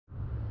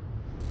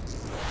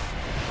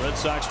Red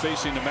Sox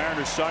facing the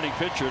Mariners starting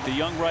pitcher, the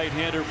young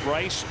right-hander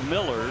Bryce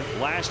Miller.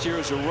 Last year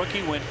as a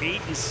rookie went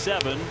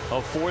 8-7, a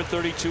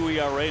 4.32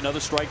 ERA, another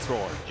strike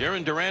thrower.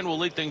 Jarren Duran will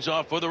lead things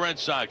off for the Red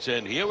Sox,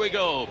 and here we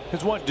go.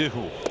 Here's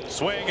 1-2.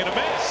 Swing and a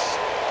miss.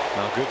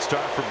 A good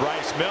start for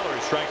Bryce Miller.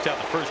 He strikes out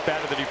the first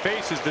batter that he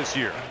faces this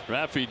year.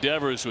 Rafi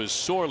Devers was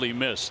sorely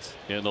missed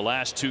in the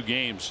last 2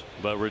 games,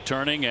 but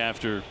returning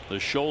after the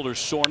shoulder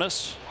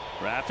soreness.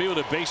 Rafi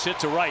with a base hit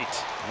to right.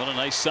 What a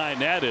nice sign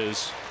that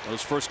is.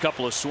 Those first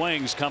couple of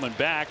swings coming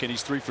back, and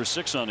he's 3 for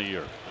 6 on the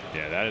year.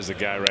 Yeah, that is a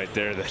guy right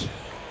there that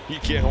you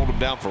can't hold him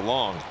down for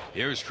long.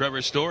 Here's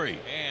Trevor Story,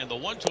 and the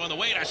 1-2 on the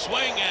way, and a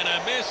swing and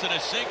a miss and a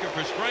sinker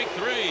for strike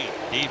 3.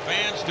 He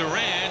fans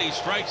Duran. He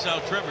strikes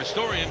out Trevor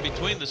Story in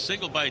between the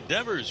single by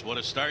Devers. What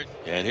a start.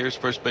 And here's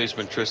first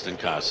baseman Tristan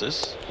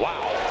Casas.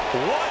 Wow,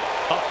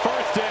 what a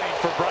first inning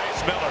for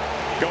Bryce Miller,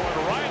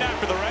 going right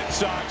after the Red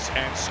Sox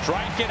and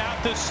striking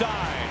out the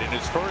side in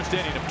his first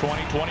inning of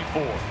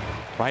 2024.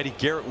 Righty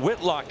Garrett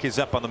Whitlock is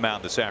up on the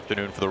mound this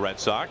afternoon for the Red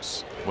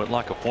Sox.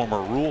 Whitlock, a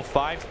former Rule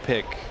 5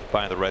 pick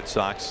by the Red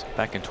Sox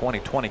back in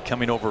 2020,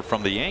 coming over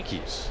from the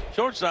Yankees.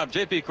 Shortstop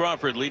J.P.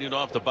 Crawford leading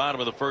off the bottom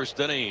of the first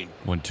inning.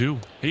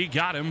 1-2. He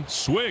got him.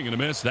 Swing and a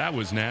miss. That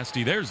was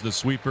nasty. There's the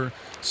sweeper.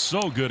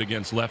 So good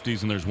against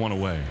lefties, and there's one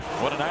away.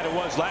 What a night it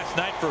was last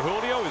night for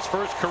Julio. His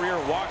first career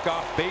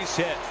walk-off base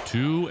hit.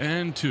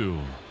 2-2.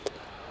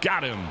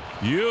 Got him.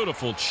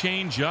 Beautiful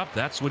change up.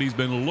 That's what he's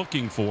been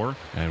looking for.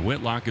 And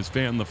Whitlock has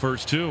fanned the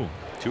first 2.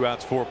 2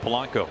 outs for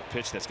Polanco.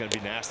 Pitch that's going to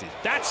be nasty.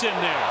 That's in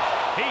there.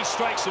 He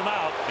strikes him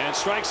out and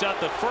strikes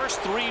out the first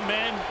 3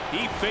 men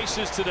he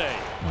faces today.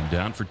 One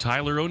down for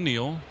Tyler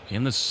O'Neill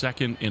in the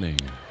second inning.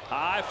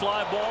 High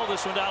fly ball.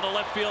 This one down the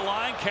left field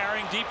line,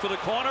 carrying deep for the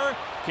corner.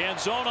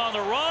 Canzone on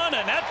the run,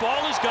 and that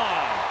ball is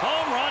gone.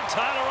 Home run,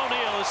 Tyler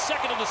O'Neill, his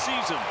second of the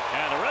season.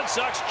 And the Red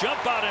Sox jump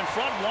out in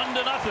front 1-0.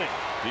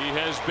 He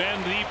has been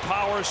the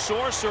power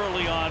source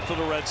early on for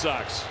the Red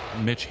Sox.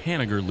 Mitch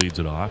Haniger leads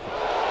it off.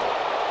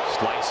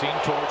 Slicing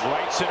towards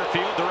right center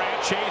field. Durant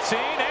chasing,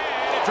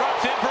 and it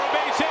drops in for a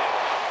base hit.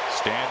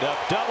 Stand-up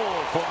double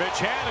for Mitch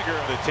Haniger.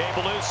 The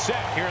table is set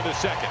here in the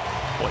second.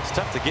 Well, it's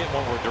tough to get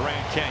one where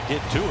Durant can't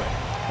get to it.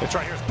 This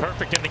right here is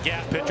perfect in the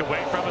gap. Pitch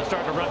away from it,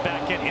 starting to run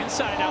back in.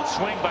 Inside out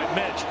swing by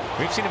Mitch.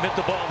 We've seen him hit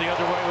the ball the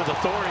other way with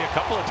authority a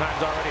couple of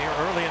times already here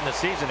early in the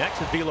season.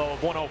 Exit velo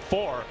of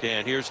 104.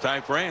 And here's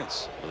Ty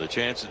France with a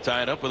chance to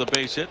tie it up with a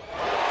base hit.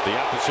 The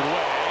opposite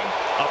way,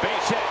 a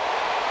base hit.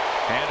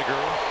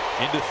 Haniger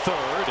into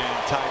third,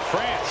 and Ty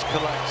France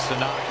collects the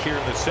knock here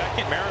in the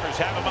second. Mariners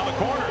have him on the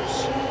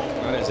corners.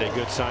 That is a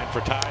good sign for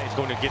Ty. He's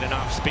going to get an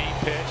off-speed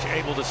pitch,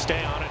 able to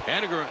stay on it.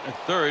 Haniger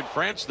at third,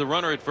 France the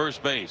runner at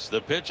first base.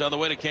 The pitch on the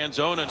way to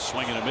Canzone, and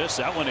Swing and a miss.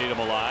 That one ate him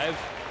alive.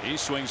 He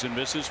swings and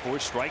misses for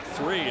strike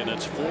 3, and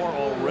it's 4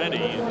 already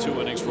in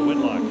 2 innings for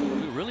Whitlock.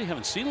 We really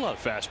haven't seen a lot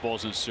of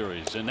fastballs in this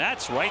series, and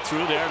that's right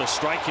through there to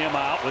strike him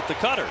out with the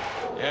cutter.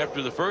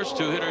 after the first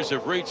 2 hitters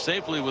have reached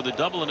safely with a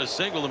double and a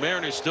single, the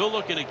Mariners still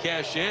looking to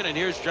cash in, and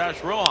here's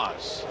Josh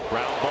Rojas.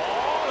 Ground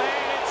ball,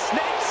 and it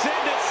snakes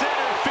into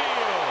center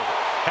field.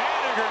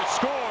 Haniger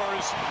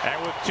scores,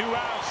 and with 2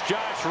 outs,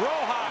 Josh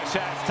Rojas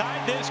has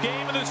tied this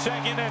game in the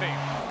second inning.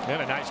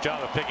 And a nice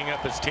job of picking up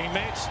his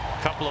teammates.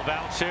 Couple of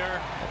outs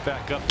here.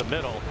 Back up the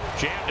middle.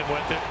 Jammed him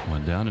with it.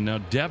 One down, and now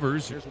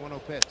Devers. Here's 1-0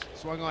 pitch.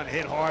 Swung on,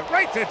 hit hard.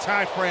 Right to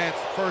Ty France,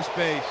 first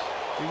base.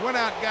 He went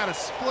out and got a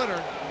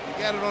splitter.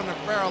 He got it on the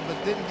barrel,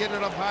 but didn't get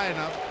it up high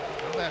enough.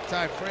 How about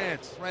Ty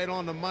France? Right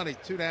on the money.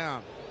 2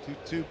 down.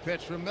 2-2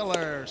 pitch from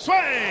Miller. Swing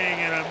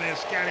and a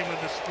miss. Got him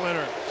with the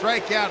splitter.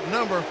 Strikeout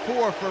number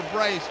 4 for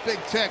Bryce. Big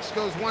Tex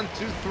goes 1,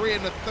 2, 3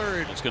 in the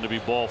third. It's going to be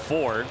ball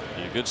 4.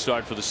 And a good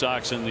start for the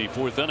Sox in the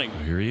 4th inning.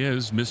 Here he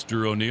is,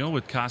 Mr. O'Neill,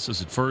 with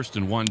Casas at first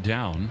and 1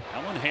 down.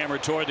 That one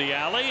hammered toward the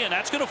alley, and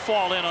that's going to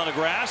fall in on the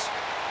grass.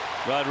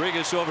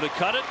 Rodriguez over to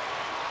cut it.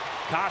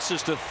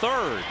 Casas to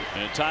third,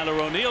 and Tyler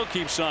O'Neill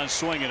keeps on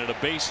swinging at a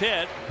base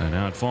hit. And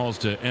now it falls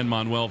to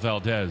Enmanuel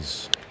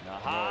Valdez. A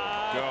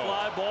high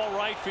fly ball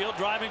right field,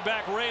 driving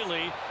back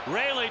Raley.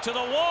 Raley to the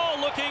wall,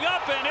 looking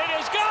up, and it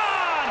is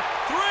gone!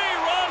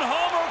 3-run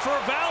homer for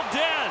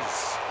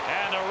Valdez.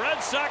 And the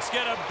Red Sox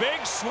get a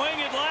big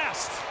swing at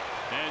last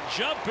and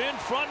jump in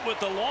front with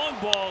the long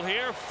ball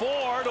here,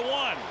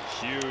 4-1.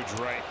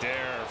 Huge right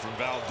there from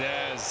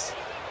Valdez.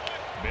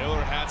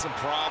 Miller had some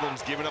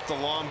problems giving up the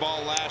long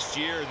ball last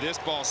year. This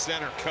ball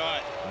center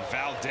cut. And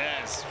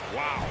Valdez,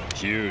 wow.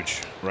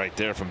 Huge right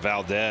there from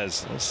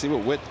Valdez. Let's see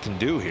what Witt can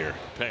do here.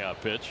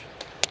 Payout pitch.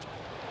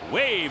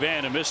 Wave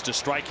and a miss to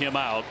strike him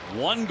out.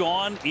 1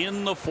 gone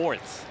in the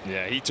 4th.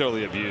 Yeah, he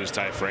totally abused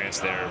Ty France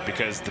there,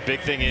 because the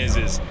big thing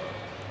is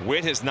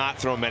Witt has not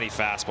thrown many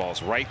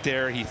fastballs. Right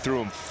there, he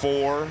threw him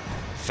 4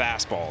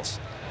 fastballs.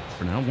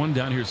 For now, 1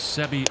 down. Here's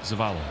Sebi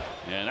Zavala.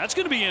 And that's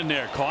going to be in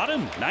there. Caught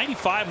him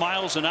 95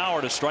 miles an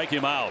hour to strike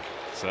him out.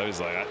 So he's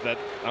like, I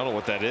don't know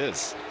what that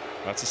is.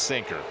 That's a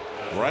sinker.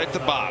 Right at the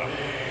bottom.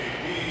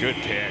 Good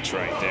pitch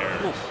right there.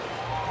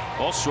 Oof.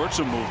 All sorts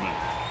of movement.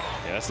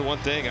 Yeah, that's the one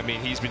thing. I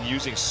mean, he's been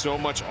using so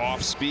much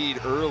off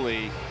speed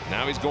early.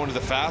 Now he's going to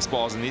the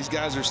fastballs, and these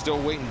guys are still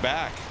waiting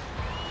back.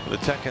 For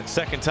the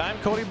second time,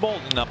 Cody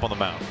Bolton up on the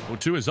mound.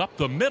 0-2 is up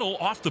the middle,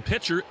 off the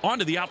pitcher,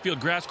 onto the outfield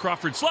grass.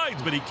 Crawford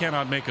slides, but he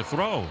cannot make a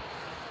throw.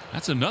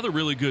 That's another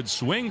really good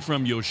swing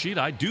from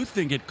Yoshida. I do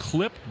think it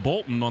clipped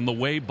Bolton on the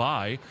way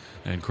by,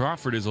 and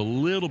Crawford is a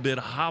little bit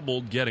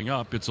hobbled getting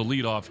up. It's a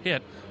leadoff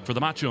hit for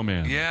the Macho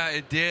Man. Yeah,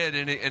 it did,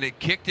 and it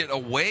kicked it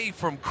away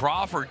from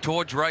Crawford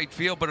towards right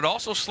field, but it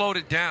also slowed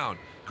it down.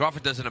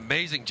 Crawford does an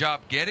amazing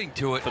job getting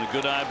to it. For the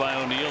good eye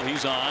by O'Neill,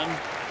 he's on.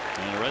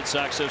 And the Red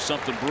Sox have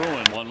something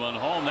brewing. 1-1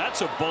 home.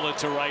 That's a bullet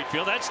to right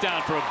field. That's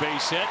down for a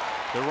base hit.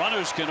 The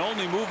runners can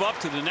only move up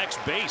to the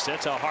next base.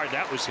 That's how hard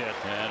that was hit.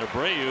 And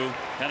Abreu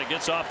kind of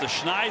gets off the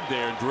schneid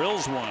there,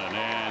 drills one,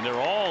 and they're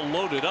all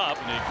loaded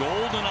up. And a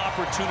golden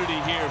opportunity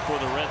here for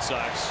the Red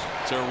Sox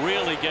to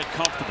really get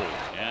comfortable.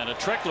 And a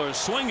Trickler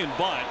swing and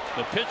bunt.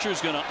 The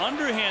pitcher's going to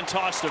underhand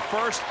toss to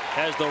first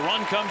as the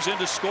run comes in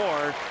to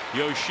score.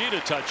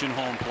 Yoshida touching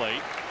home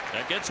plate.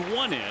 That gets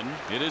one in.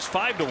 It is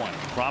 5-1.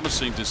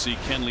 Promising to see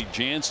Kenley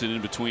Jansen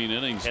in between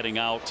innings heading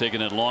out, taking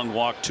that long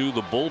walk to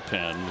the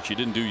bullpen, which he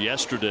didn't do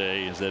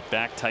yesterday as that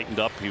back tightened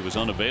up. He was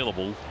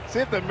unavailable. See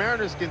if the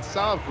Mariners can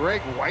solve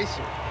Greg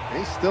Weisser.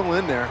 He's still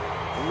in there.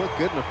 He looked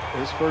good in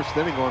his first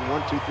inning going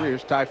 1-2-3.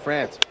 Here's Ty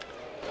France.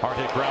 Hard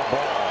hit ground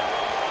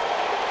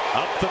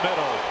ball. Up the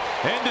middle.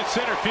 Into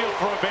center field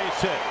for a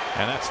base hit.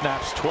 And that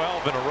snaps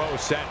 12 in a row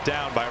sat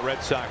down by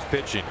Red Sox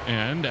pitching.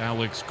 And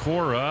Alex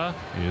Cora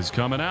is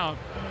coming out.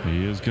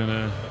 He is going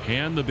to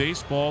hand the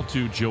baseball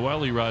to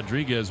Joely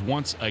Rodriguez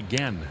once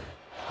again.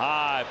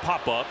 High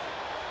pop-up.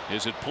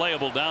 Is it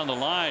playable down the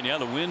line? Yeah,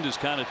 the wind is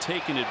kind of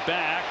taking it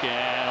back.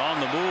 And on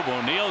the move,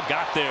 O'Neill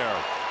got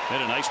there.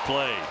 Made a nice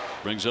play.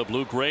 Brings up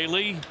Luke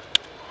Raley.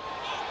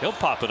 He'll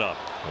pop it up.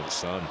 Oh, the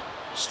sun.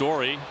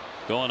 Story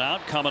going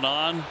out, coming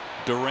on.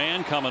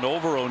 Duran coming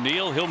over.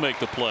 O'Neill, he'll make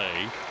the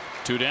play.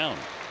 2 down.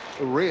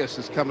 Urias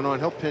is coming on.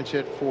 He'll pinch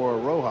hit for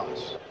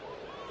Rojas.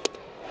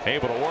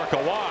 Able to work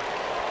a walk.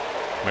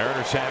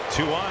 Mariners have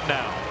 2 on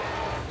now.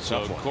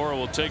 So Cora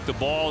will take the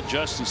ball.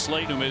 Justin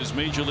Slayton, who made his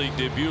major league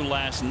debut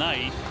last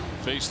night,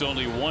 faced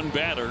only one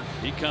batter.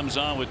 He comes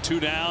on with 2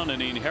 down,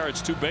 and he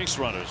inherits 2 base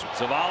runners.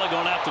 Zavala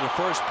going after the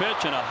first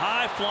pitch, and a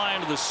high fly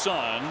into the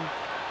sun.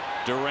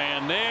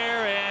 Duran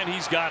there, and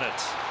he's got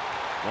it.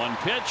 One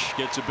pitch,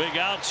 gets a big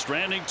out,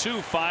 stranding 2,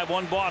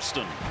 5-1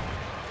 Boston.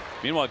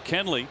 Meanwhile,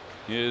 Kenley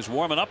is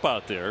warming up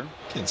out there.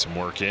 Getting some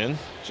work in,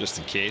 just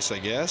in case, I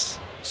guess.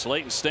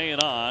 Slayton staying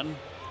on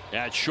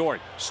at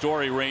short.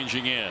 Story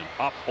ranging in,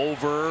 up,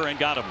 over, and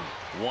got him.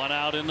 1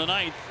 out in the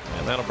 9th.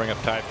 And that'll bring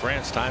up Ty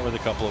France, time with a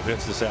couple of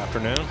hits this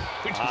afternoon.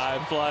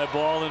 High fly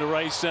ball into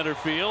right center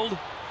field.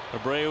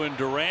 Abreu and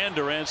Duran.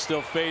 Duran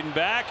still fading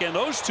back, and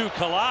those two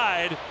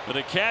collide, but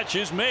a catch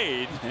is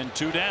made, and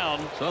 2 down.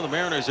 So the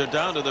Mariners are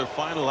down to their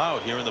final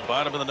out here in the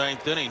bottom of the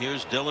 9th inning.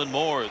 Here's Dylan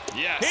Moore.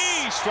 Yes.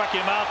 He struck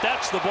him out.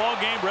 That's the ball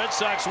game. Red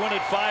Sox win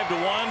it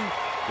 5-1.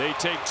 They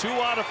take 2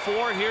 out of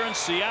 4 here in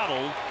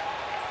Seattle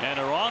and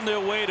are on their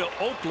way to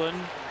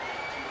Oakland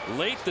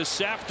late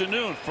this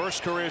afternoon.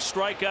 First career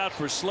strikeout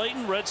for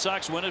Slayton. Red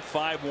Sox win it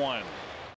 5-1.